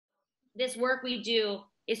this work we do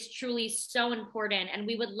is truly so important. And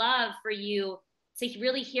we would love for you to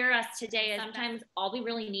really hear us today. Sometimes all we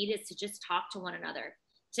really need is to just talk to one another,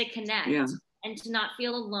 to connect, and to not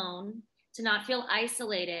feel alone, to not feel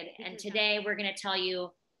isolated. And today we're going to tell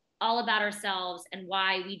you all about ourselves and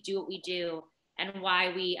why we do what we do and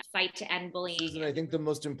why we fight to end bullying. Susan, I think the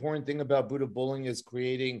most important thing about Boo2Bullying is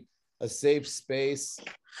creating a safe space.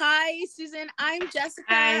 Hi, Susan. I'm Jessica.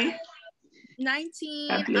 Hi.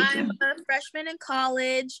 19. I'm a freshman in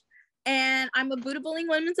college, and I'm a Boo2Bullying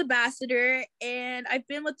Women's Ambassador, and I've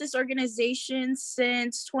been with this organization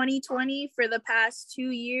since 2020 for the past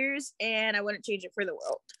 2 years, and I wouldn't change it for the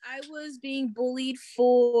world. I was being bullied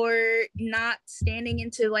for not standing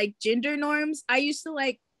into like gender norms. I used to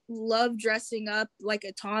love dressing up like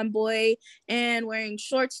a tomboy and wearing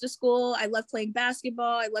shorts to school. I love playing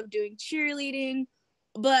basketball. I love doing cheerleading,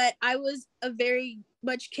 but I was a very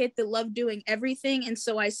much kid that loved doing everything, and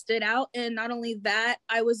so I stood out. And not only that,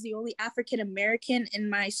 I was the only African American in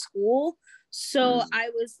my school, so I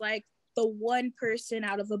was like the one person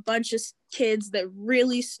out of a bunch of kids that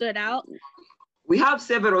really stood out. We have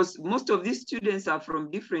several. Most of these students are from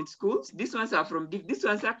different schools. These ones are from this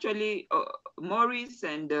one's actually Maurice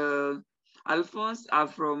and Alphonse are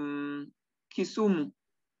from Kisumu.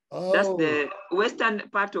 That's the western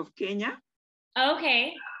part of Kenya.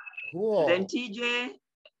 Okay. Cool. Then TJ,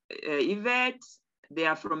 Yvette, they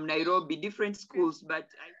are from Nairobi, different schools. But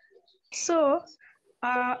so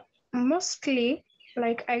mostly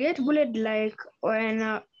like I get bullied like when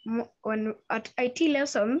at IT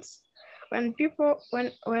lessons, when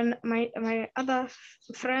my other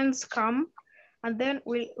friends come and then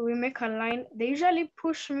we make a line, they usually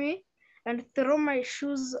push me and throw my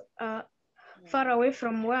shoes far away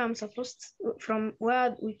from where I'm from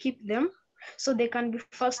where we keep them, so they can be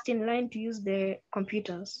first in line to use the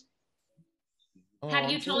computers. Have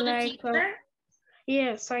you told the teacher?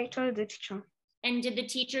 Yes, I told the teacher. And did the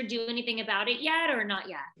teacher do anything about it yet or not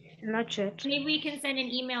yet? Not yet. Maybe we can send an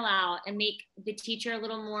email out and make the teacher a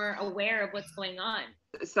little more aware of what's going on.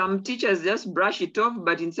 Some teachers just brush it off,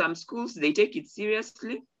 but in some schools, they take it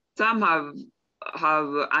seriously. Some have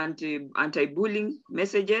anti-bullying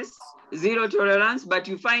messages, zero tolerance, but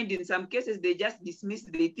you find in some cases they just dismiss,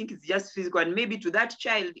 they think it's just physical, and maybe to that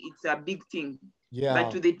child it's a big thing. Yeah. But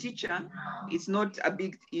to the teacher, it's not a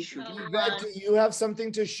big issue. Yvette, do you have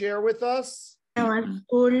something to share with us? At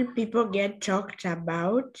school, people get talked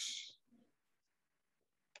about,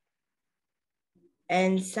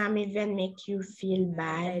 and some even make you feel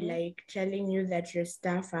bad, like telling you that your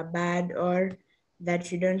stuff are bad or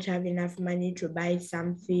that you don't have enough money to buy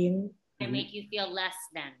something. They make you feel less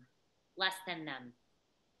than them.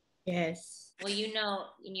 Yes. Well, you know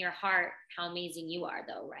in your heart how amazing you are,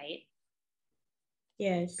 though, right?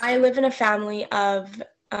 Yes. I live in a family of,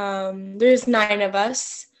 there's 9 of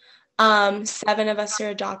us. 7 of us are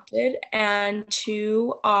adopted and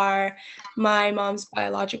 2 are my mom's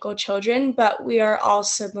biological children, but we are all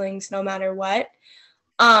siblings no matter what.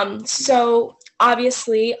 So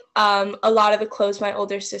obviously, a lot of the clothes my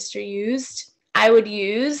older sister used, I would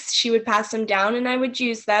use. She would pass them down and I would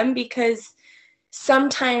use them, because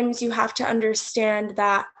sometimes you have to understand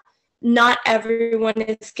that not everyone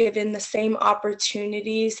is given the same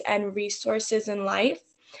opportunities and resources in life.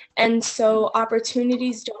 And so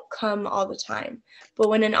opportunities don't come all the time. But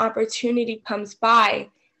when an opportunity comes by,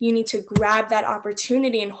 you need to grab that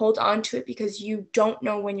opportunity and hold on to it, because you don't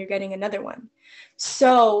know when you're getting another one.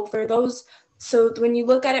 So when you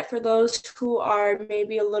look at it, for those who are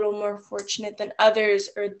maybe a little more fortunate than others,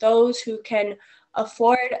 or those who can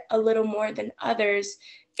afford a little more than others,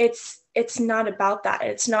 it's not about that.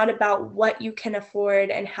 It's not about what you can afford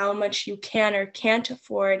and how much you can or can't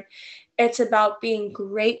afford. It's about being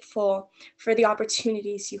grateful for the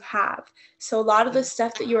opportunities you have. So a lot of the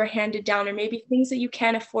stuff that you were handed down, or maybe things that you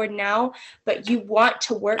can't afford now, but you want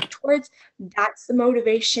to work towards, that's the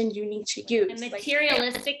motivation you need to use. And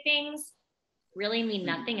materialistic things really mean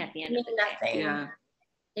nothing at the end of the day. Yeah.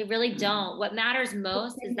 They really don't. What matters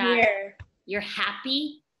most is that you're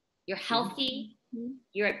happy, you're healthy,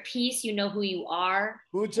 you're at peace, you know who you are.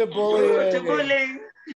 Boo2Bullying. Boo2Bullying.